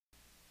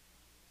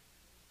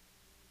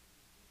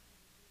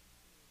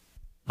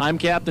I'm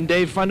Captain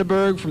Dave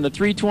Funderburg from the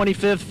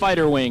 325th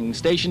Fighter Wing,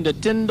 stationed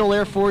at Tyndall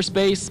Air Force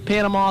Base,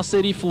 Panama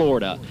City,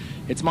 Florida.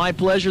 It's my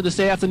pleasure this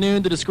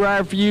afternoon to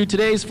describe for you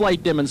today's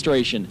flight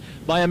demonstration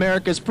by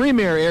America's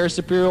premier air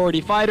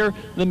superiority fighter,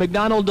 the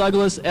McDonnell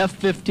Douglas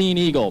F-15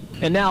 Eagle.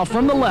 And now,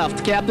 from the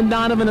left, Captain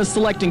Donovan is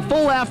selecting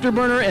full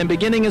afterburner and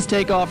beginning his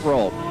takeoff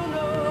roll.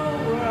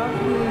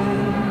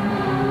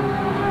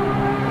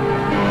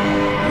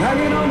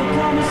 Hanging on the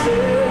promises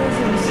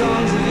and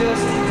songs of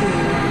yesterday.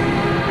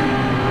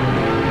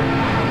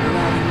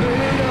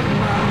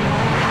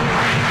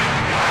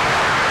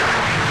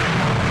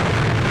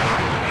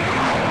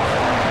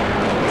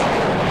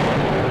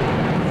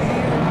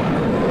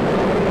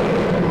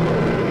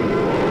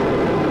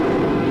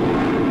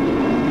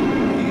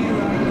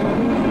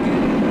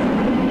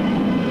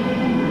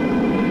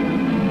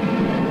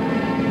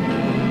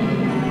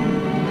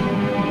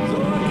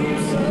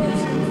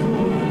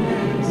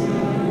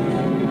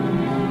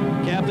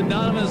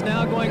 Donovan is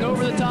now going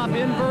over the top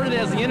inverted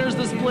as he enters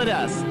the split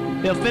S.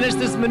 He'll finish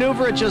this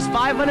maneuver at just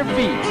 500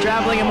 feet,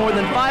 traveling at more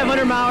than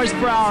 500 miles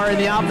per hour in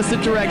the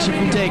opposite direction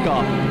from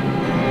takeoff.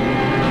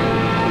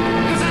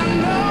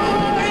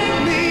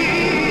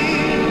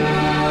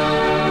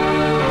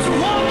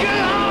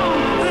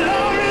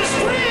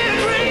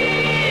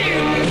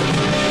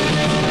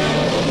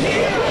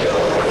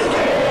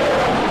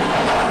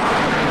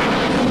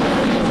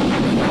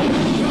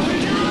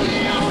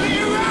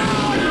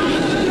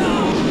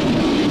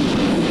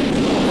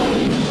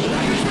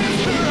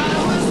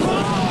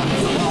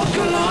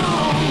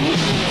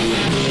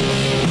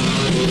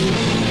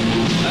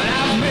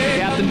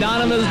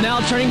 Donovan is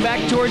now turning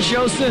back towards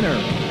show center.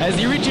 As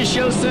he reaches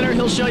show center,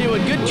 he'll show you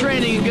what good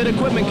training and good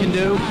equipment can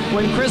do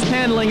when crisp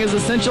handling is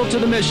essential to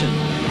the mission.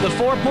 The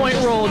 4-point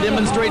roll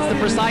demonstrates the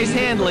precise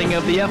handling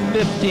of the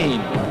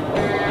F-15.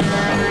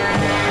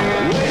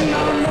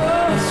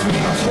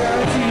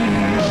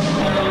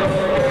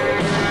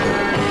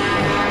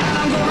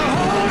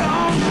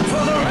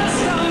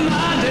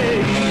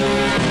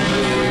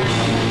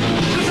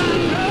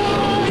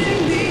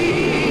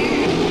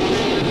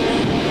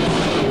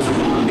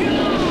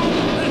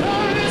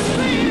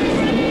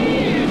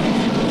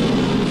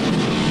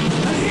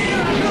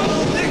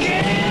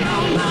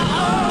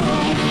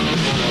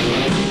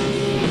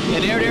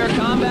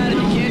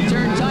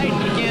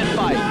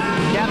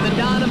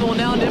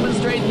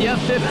 The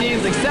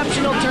F-15's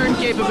exceptional turn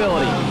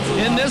capability.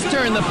 In this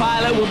turn, the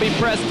pilot will be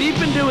pressed deep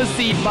into his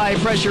seat by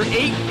pressure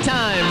 8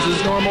 times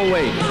his normal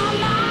weight.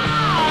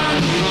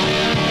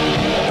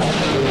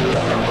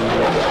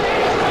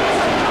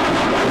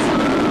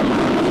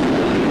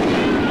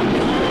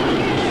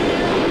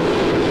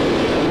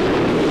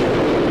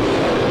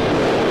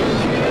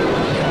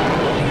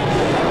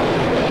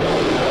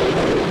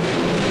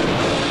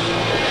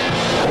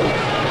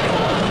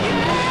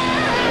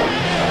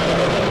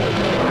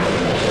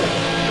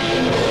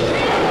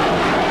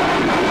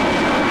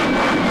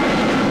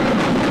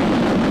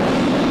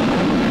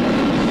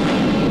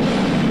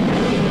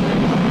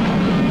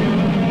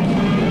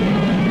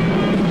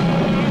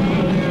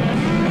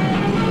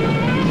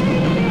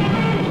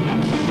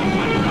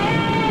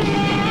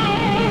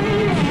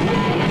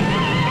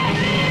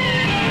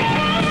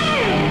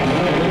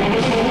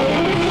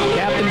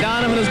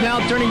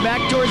 Turning back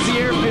towards the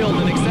airfield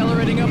and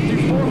accelerating up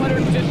through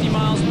 450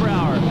 miles per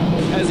hour.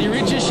 As he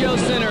reaches show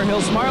center,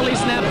 he'll smartly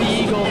snap the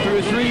Eagle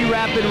through 3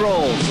 rapid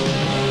rolls.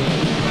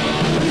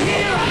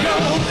 Here I go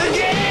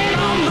again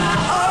on my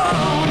own.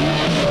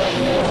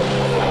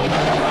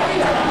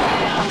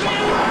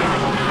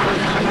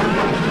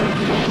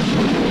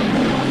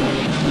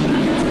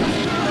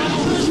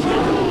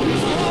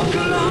 Walk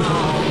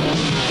along.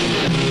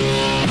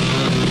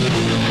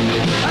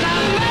 And I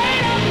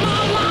made up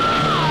my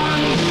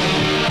mind.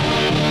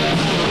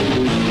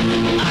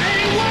 I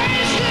ain't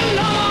wasting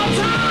no more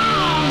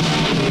time.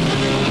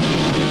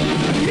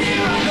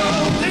 Here I go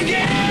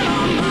again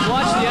on my own.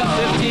 Watch the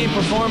F-15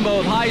 perform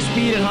both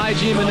high-speed and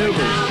high-G maneuvers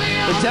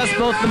that test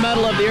both the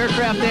mettle of the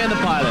aircraft and the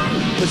pilot.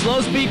 Its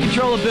low-speed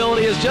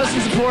controllability is just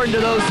as important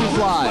to those who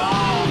fly.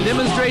 To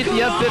demonstrate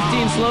the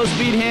F-15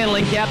 slow-speed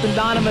handling, Captain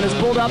Donovan has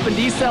pulled up and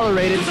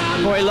decelerated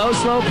for a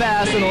low-slow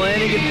pass in the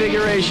landing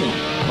configuration.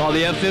 While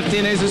the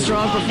F-15 is a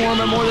strong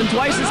performer, more than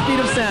twice the speed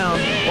of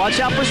sound, watch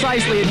how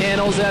precisely it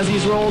handles as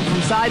he's rolled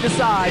from side to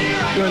side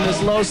during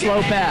this low,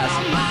 slow pass.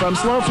 From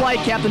slow flight,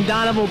 Captain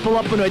Donovan will pull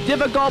up into a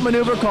difficult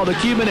maneuver called the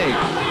Cuban 8.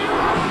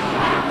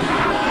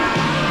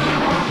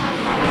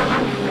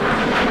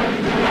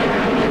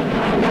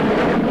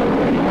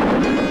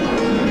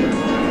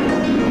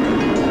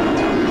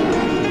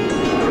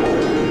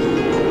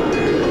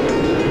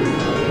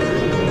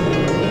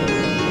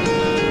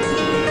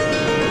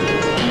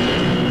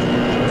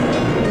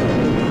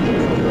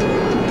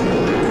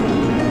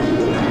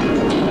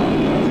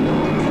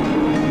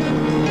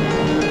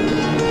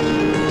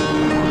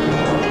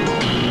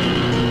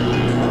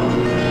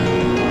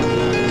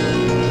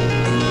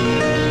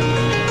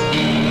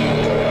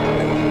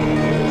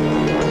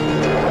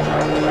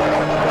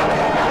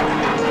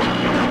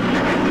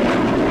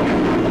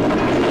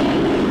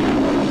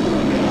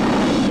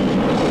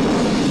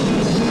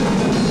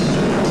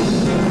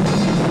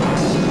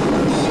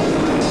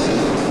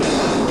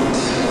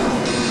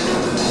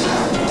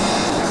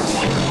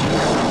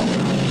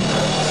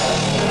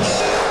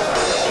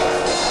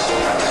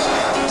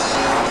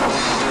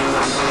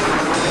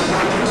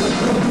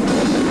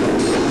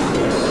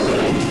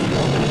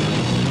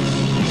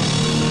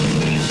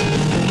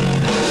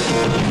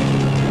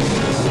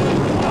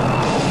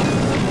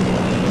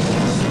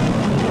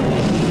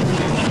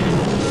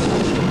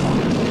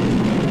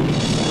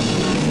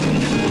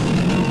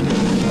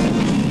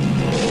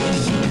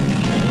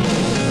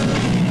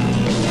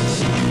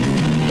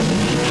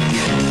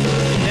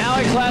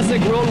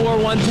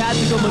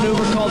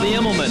 called the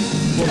Immelman.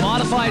 We'll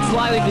modify it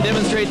slightly to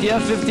demonstrate the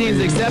F-15's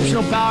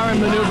exceptional power and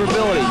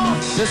maneuverability.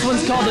 This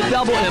one's called the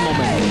double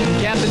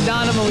Immelman. Captain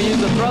Donovan will use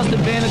the thrust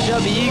advantage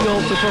of the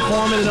Eagle to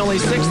perform it in only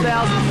 6,000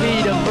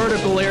 feet of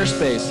vertical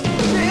airspace.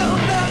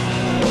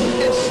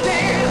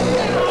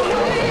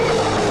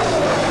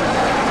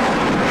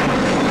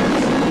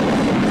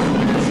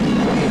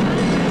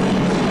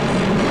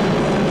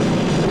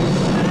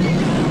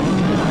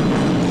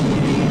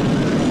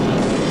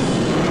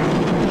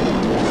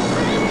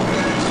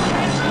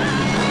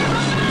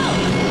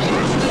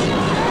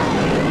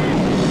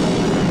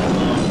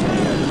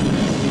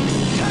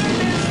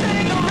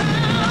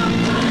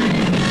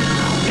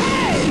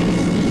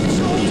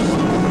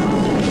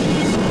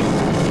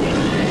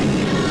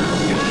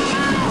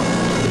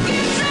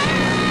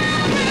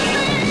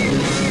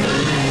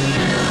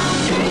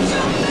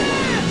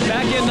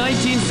 In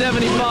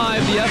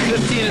 1975, the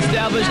F-15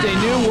 established a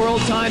new world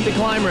time to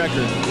climb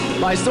record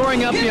by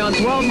soaring up beyond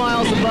 12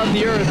 miles above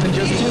the Earth in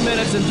just 2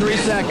 minutes and 3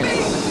 seconds.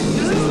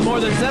 Since the more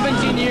than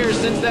 17 years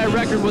since that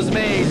record was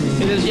made,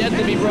 it has yet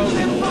to be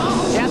broken.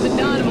 Captain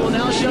Donovan will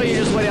now show you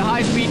just what a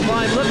high-speed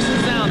climb looks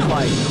and sounds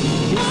like.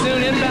 He's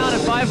soon inbound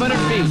at 500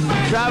 feet,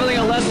 traveling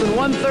at less than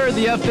 1/3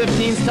 the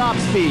F-15's top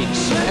speed.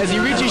 As he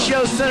reaches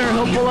show center,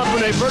 he'll pull up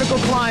on a vertical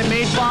climb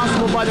made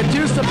possible by the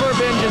 2 superb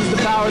engines to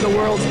power the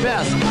world's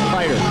best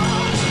fighter.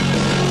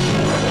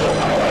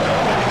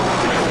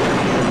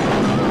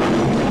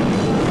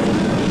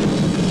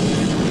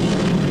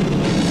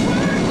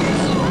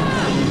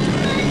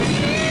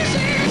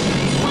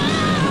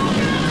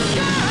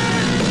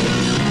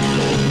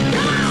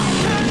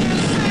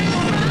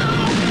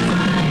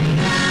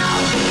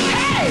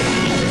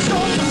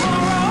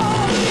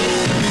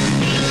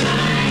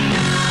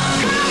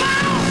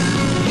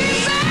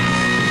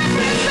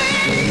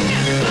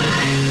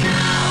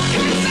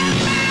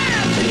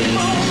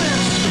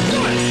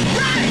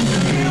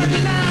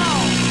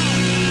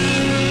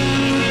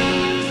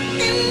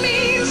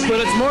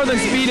 More than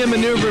speed and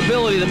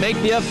maneuverability that make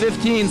the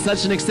F-15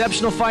 such an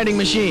exceptional fighting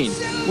machine.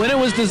 When it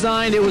was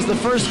designed, it was the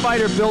first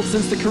fighter built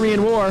since the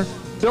Korean War,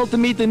 built to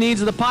meet the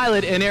needs of the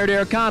pilot in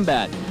air-to-air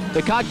combat.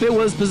 The cockpit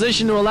was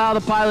positioned to allow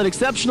the pilot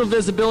exceptional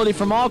visibility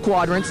from all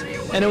quadrants,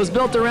 and it was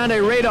built around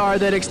a radar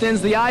that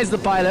extends the eyes of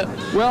the pilot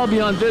well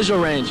beyond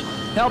visual range,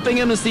 helping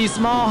him to see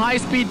small,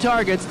 high-speed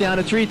targets down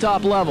to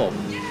treetop level.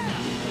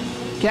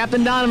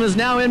 Captain Donovan is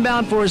now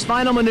inbound for his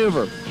final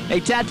maneuver, a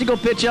tactical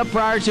pitch-up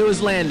prior to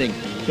his landing.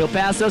 He'll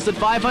pass us at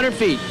 500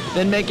 feet,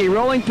 then make a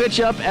rolling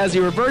pitch-up as he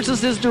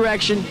reverses his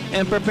direction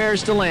and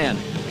prepares to land.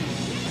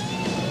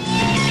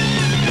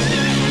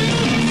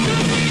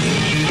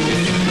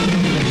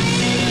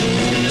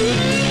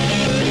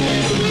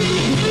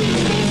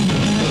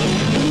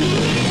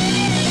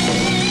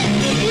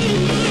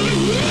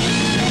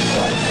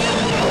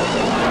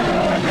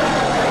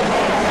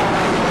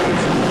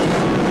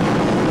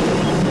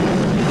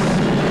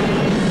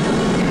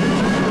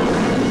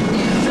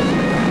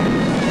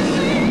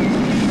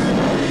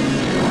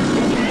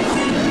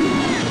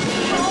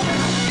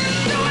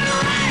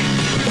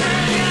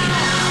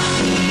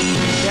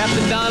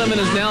 Donovan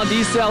is now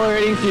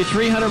decelerating through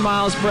 300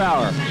 miles per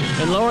hour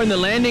and lowering the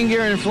landing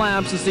gear and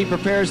flaps as he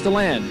prepares to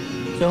land.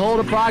 He'll hold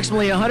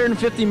approximately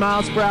 150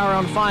 miles per hour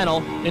on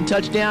final and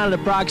touch down at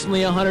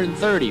approximately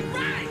 130.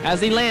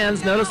 As he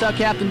lands, notice how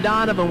Captain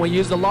Donovan will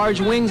use the large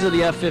wings of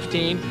the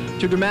F-15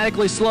 to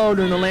dramatically slow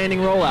during the landing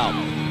rollout.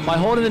 By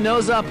holding the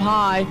nose up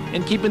high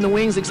and keeping the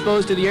wings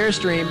exposed to the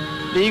airstream,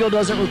 the Eagle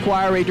doesn't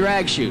require a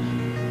drag chute.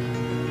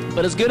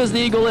 But as good as the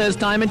Eagle is,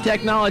 time and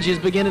technology is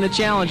beginning to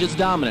challenge its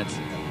dominance.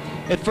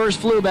 It first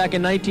flew back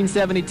in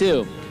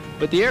 1972,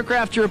 but the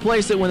aircraft to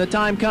replace it when the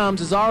time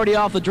comes is already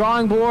off the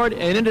drawing board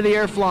and into the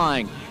air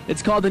flying.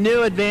 It's called the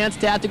new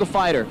Advanced Tactical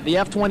Fighter, the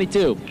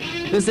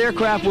F-22. This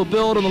aircraft will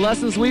build on the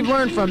lessons we've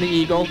learned from the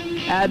Eagle,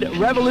 add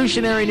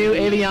revolutionary new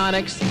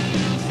avionics,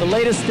 the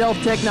latest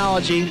stealth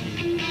technology,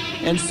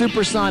 and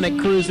supersonic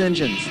cruise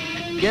engines,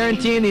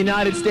 guaranteeing the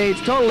United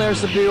States total air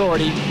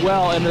superiority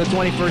well into the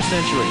 21st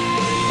century.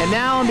 And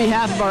now, on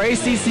behalf of our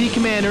ACC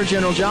Commander,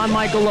 General John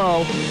Michael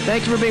Lowe,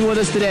 thanks for being with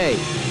us today.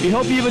 We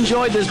hope you've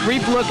enjoyed this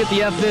brief look at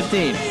the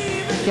F-15.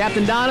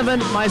 Captain Donovan,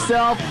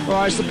 myself, or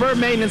our superb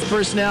maintenance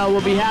personnel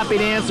will be happy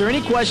to answer any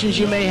questions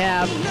you may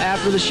have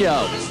after the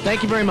show.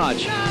 Thank you very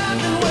much.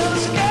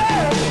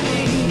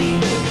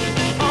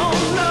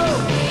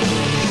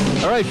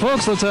 All right,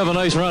 folks, let's have a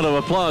nice round of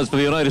applause for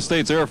the United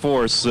States Air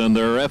Force and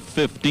their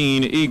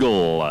F-15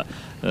 Eagle.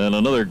 And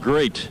another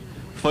great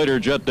fighter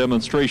jet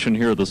demonstration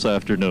here this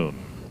afternoon.